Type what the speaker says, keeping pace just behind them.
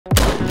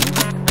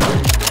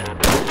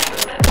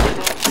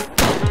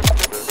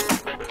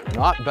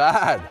Not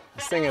bad.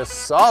 This thing is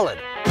solid.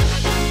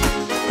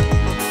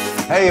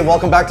 Hey,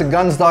 welcome back to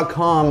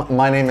guns.com.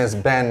 My name is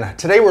Ben.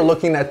 Today we're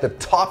looking at the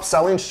top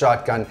selling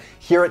shotgun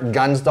here at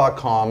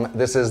guns.com.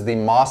 This is the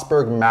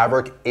Mossberg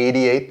Maverick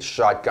 88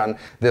 shotgun.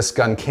 This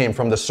gun came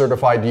from the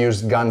certified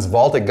used guns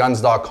vault at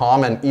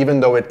guns.com, and even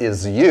though it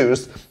is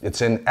used,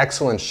 it's in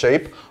excellent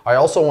shape. I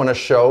also want to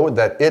show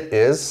that it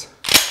is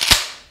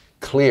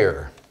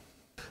clear.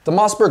 The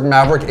Mossberg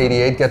Maverick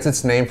 88 gets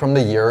its name from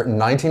the year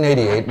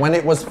 1988 when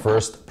it was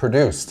first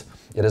produced.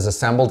 It is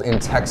assembled in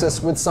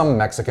Texas with some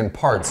Mexican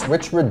parts,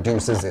 which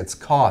reduces its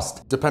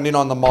cost. Depending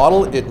on the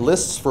model, it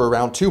lists for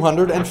around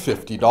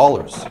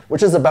 $250,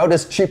 which is about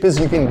as cheap as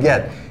you can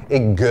get a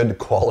good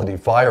quality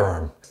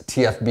firearm.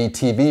 TFB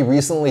TV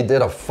recently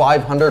did a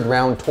 500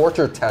 round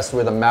torture test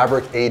with a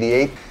Maverick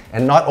 88,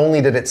 and not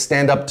only did it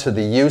stand up to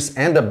the use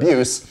and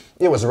abuse,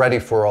 it was ready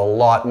for a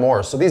lot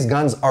more. So these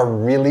guns are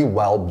really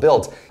well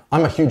built.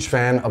 I'm a huge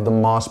fan of the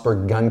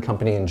Mossberg Gun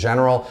Company in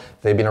general.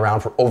 They've been around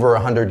for over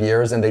 100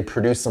 years and they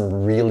produce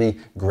some really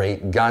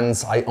great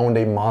guns. I owned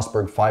a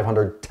Mossberg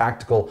 500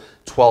 tactical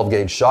 12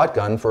 gauge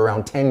shotgun for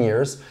around 10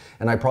 years,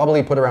 and I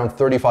probably put around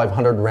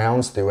 3,500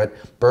 rounds through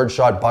it,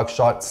 birdshot,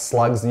 buckshot,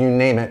 slugs, you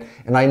name it,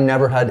 and I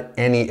never had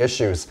any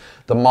issues.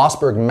 The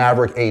Mossberg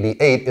Maverick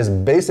 88 is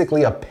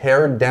basically a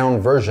pared down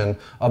version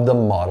of the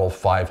Model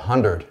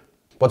 500.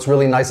 What's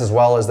really nice as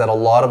well is that a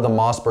lot of the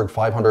Mossberg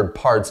 500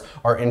 parts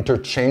are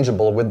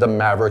interchangeable with the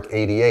Maverick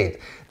 88.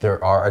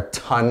 There are a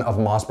ton of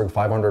Mossberg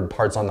 500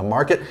 parts on the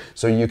market,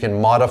 so you can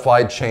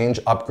modify, change,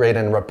 upgrade,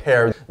 and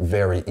repair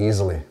very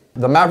easily.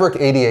 The Maverick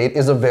 88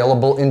 is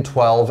available in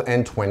 12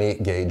 and 20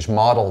 gauge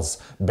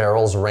models.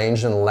 Barrels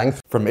range in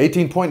length from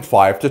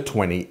 18.5 to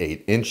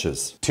 28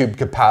 inches. Tube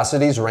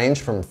capacities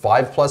range from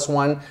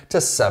 5+1 to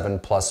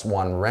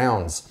 7+1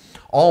 rounds.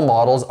 All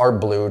models are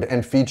blued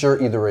and feature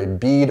either a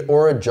bead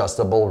or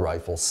adjustable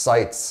rifle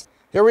sights.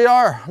 Here we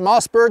are,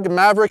 Mossberg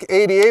Maverick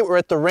 88. We're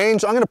at the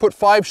range. I'm gonna put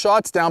 5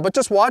 shots down, but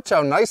just watch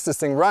how nice this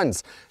thing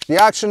runs. The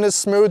action is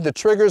smooth, the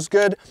trigger's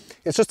good.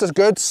 It's just a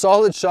good,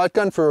 solid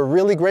shotgun for a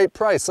really great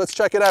price. Let's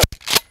check it out.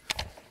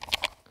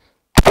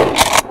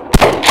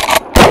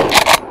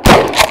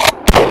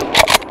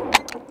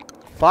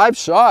 Five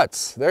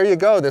shots. There you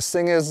go. This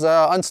thing is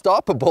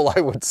unstoppable, I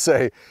would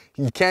say.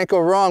 You can't go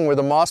wrong with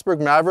a Mossberg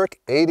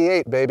Maverick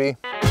 88, baby.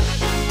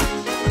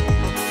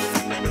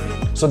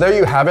 So there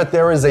you have it.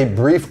 There is a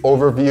brief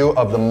overview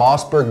of the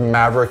Mossberg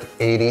Maverick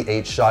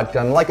 88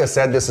 shotgun. Like I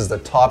said, this is the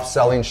top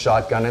selling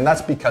shotgun, and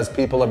that's because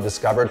people have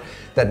discovered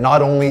that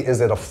not only is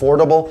it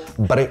affordable,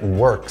 but it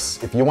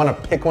works. If you want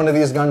to pick one of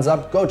these guns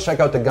up, go check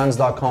out the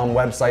guns.com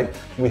website.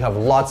 We have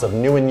lots of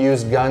new and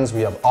used guns.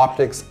 We have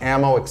optics,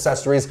 ammo,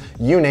 accessories,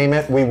 you name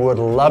it. We would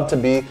love to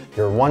be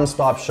your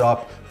one-stop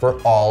shop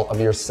for all of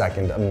your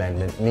Second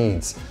Amendment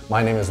needs.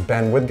 My name is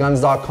Ben with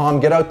guns.com.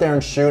 Get out there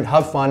and shoot,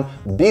 have fun,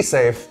 be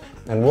safe,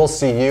 and we'll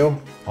see you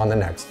on the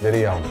next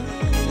video.